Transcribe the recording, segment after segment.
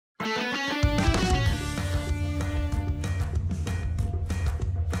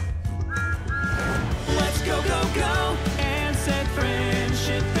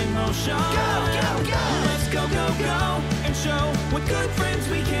commotion. Go! Let's go, go, go, and show what good friends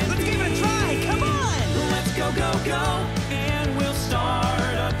we can be. Let's give it a try, come on! Let's go, go, go, and we'll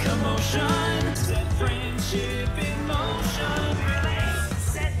start a commotion. Set friendship in motion.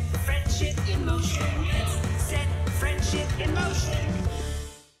 Set friendship in motion. Set friendship in motion.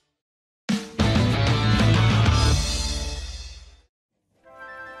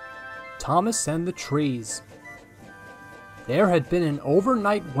 Thomas and the Trees. There had been an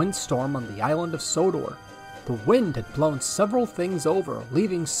overnight windstorm on the island of Sodor. The wind had blown several things over,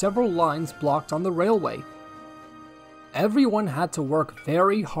 leaving several lines blocked on the railway. Everyone had to work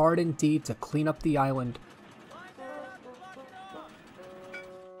very hard indeed to clean up the island.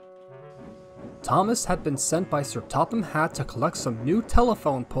 Thomas had been sent by Sir Topham Hatt to collect some new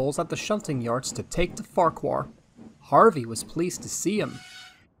telephone poles at the shunting yards to take to Ffarquhar. Harvey was pleased to see him.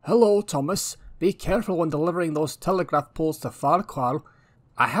 "Hello, Thomas. Be careful when delivering those telegraph poles to Ffarquhar.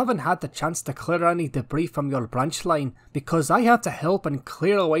 I haven't had the chance to clear any debris from your branch line because I had to help and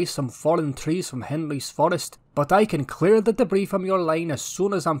clear away some fallen trees from Henry's forest, but I can clear the debris from your line as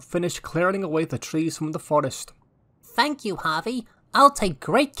soon as I'm finished clearing away the trees from the forest." Thank you, Harvey. I'll take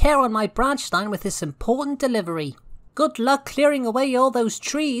great care on my branch line with this important delivery. Good luck clearing away all those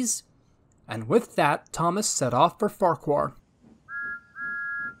trees. And with that, Thomas set off for Ffarquhar.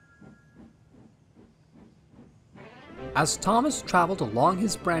 As Thomas traveled along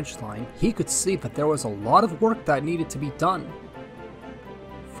his branch line, he could see that there was a lot of work that needed to be done.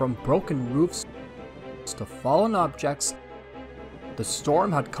 From broken roofs to fallen objects, the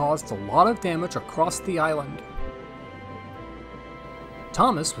storm had caused a lot of damage across the island.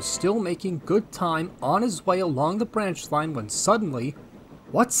 Thomas was still making good time on his way along the branch line when suddenly,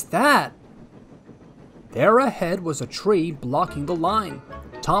 what's that? There ahead was a tree blocking the line.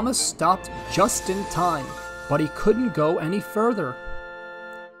 Thomas stopped just in time, but he couldn't go any further.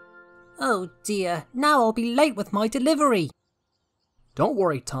 Oh dear, now I'll be late with my delivery. Don't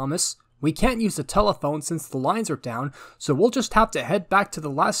worry, Thomas. We can't use the telephone since the lines are down, so we'll just have to head back to the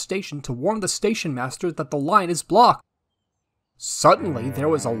last station to warn the station master that the line is blocked. Suddenly, there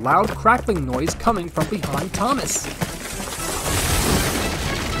was a loud crackling noise coming from behind Thomas.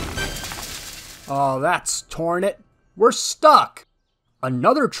 Oh, that's torn it. We're stuck!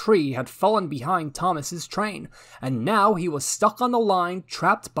 Another tree had fallen behind Thomas's train, and now he was stuck on the line,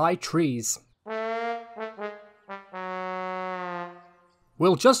 trapped by trees.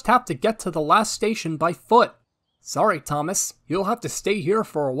 We'll just have to get to the last station by foot. Sorry, Thomas. You'll have to stay here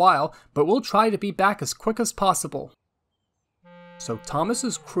for a while, but we'll try to be back as quick as possible. So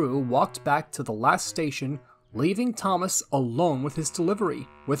Thomas's crew walked back to the last station, leaving Thomas alone with his delivery,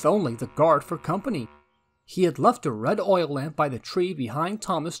 with only the guard for company. He had left a red oil lamp by the tree behind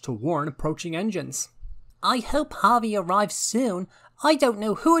Thomas to warn approaching engines. I hope Harvey arrives soon. I don't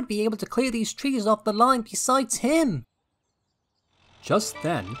know who would be able to clear these trees off the line besides him. Just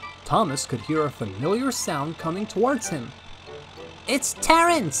then, Thomas could hear a familiar sound coming towards him. It's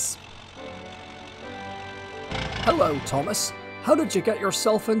Trainz! Hello, Thomas. How did you get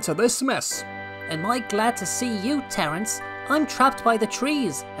yourself into this mess? Am I glad to see you, Trainz? I'm trapped by the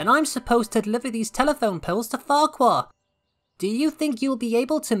trees, and I'm supposed to deliver these telephone poles to Ffarquhar. Do you think you'll be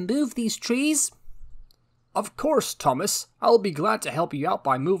able to move these trees? Of course, Thomas. I'll be glad to help you out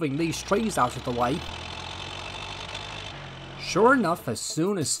by moving these trees out of the way. Sure enough, as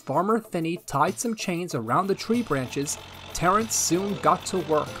soon as Farmer Finney tied some chains around the tree branches, Trainz soon got to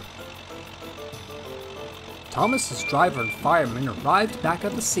work. Thomas's driver and firemen arrived back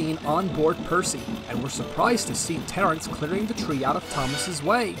at the scene on board Percy, and were surprised to see Trainz clearing the tree out of Thomas's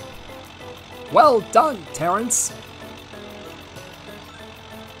way. Well done, Trainz!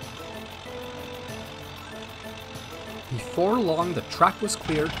 Before long, the track was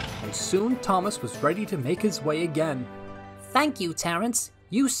cleared, and soon Thomas was ready to make his way again. Thank you, Trainz.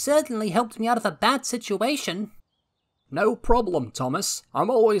 You certainly helped me out of a bad situation. No problem, Thomas. I'm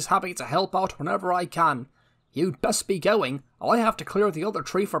always happy to help out whenever I can. You'd best be going. I have to clear the other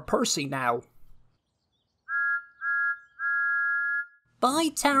tree for Percy now.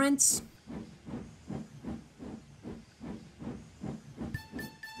 Bye, Trainz.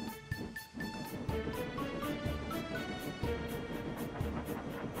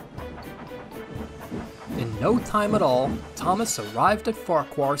 In no time at all, Thomas arrived at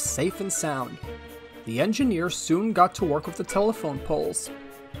Ffarquhar safe and sound. The engineer soon got to work with the telephone poles.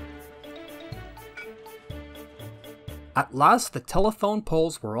 At last, the telephone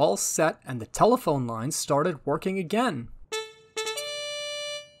poles were all set and the telephone lines started working again.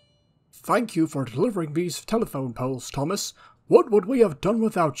 Thank you for delivering these telephone poles, Thomas. What would we have done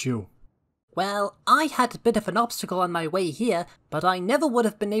without you? Well, I had a bit of an obstacle on my way here, but I never would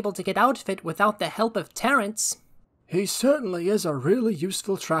have been able to get out of it without the help of Trainz. He certainly is a really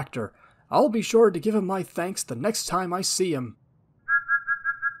useful tractor. I'll be sure to give him my thanks the next time I see him.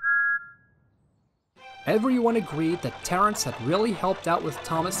 Everyone agreed that Trainz had really helped out with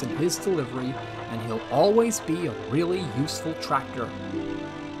Thomas in his delivery, and he'll always be a really useful tractor.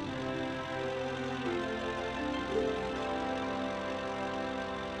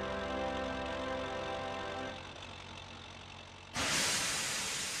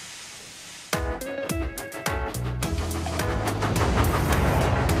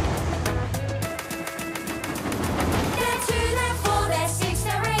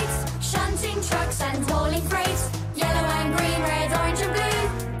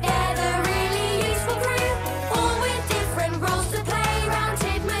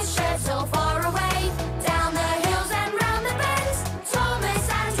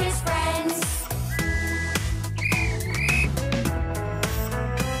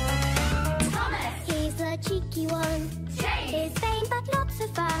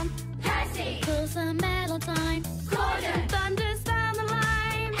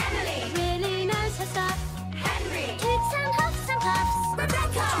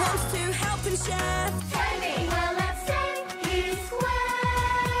 Chef.